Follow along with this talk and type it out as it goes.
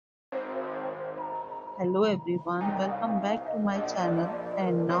Hello everyone, welcome back to my channel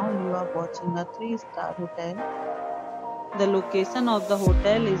and now you are watching a 3-star hotel. The location of the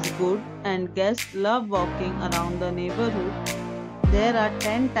hotel is good and guests love walking around the neighborhood. There are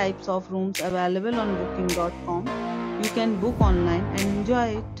 10 types of rooms available on booking.com. You can book online and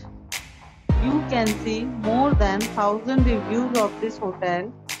enjoy it. You can see more than 1000 reviews of this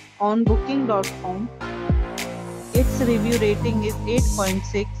hotel on booking.com. Its review rating is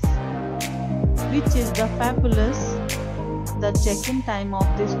 8.6, which is the fabulous. The check-in time of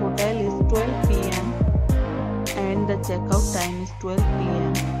this hotel is 12 p.m. and the checkout time is 12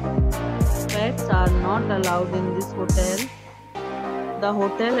 p.m. Pets are not allowed in this hotel. The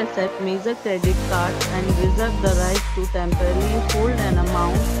hotel accepts major credit cards and reserves the right to temporarily hold an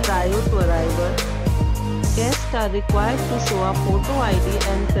amount prior to arrival. Guests are required to show a photo ID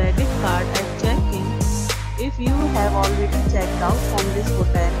and credit card at check-in. If you have already checked out from this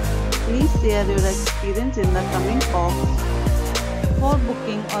hotel, please share your experience in the comment box. For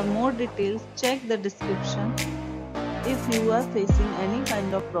booking or more details, check the description. If you are facing any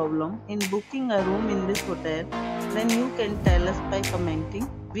kind of problem in booking a room in this hotel, then you can tell us by commenting.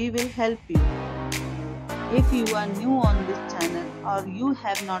 We will help you. If you are new on this channel or you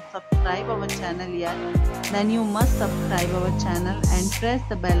have not subscribed our channel yet, then you must subscribe our channel and press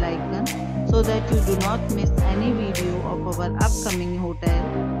the bell icon so that you do not miss any video of our upcoming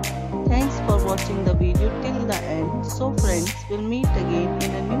hotel. Thanks for watching the video till the end. So friends, we'll meet again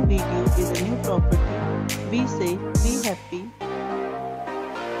in a new video with a new property. Be safe, be happy.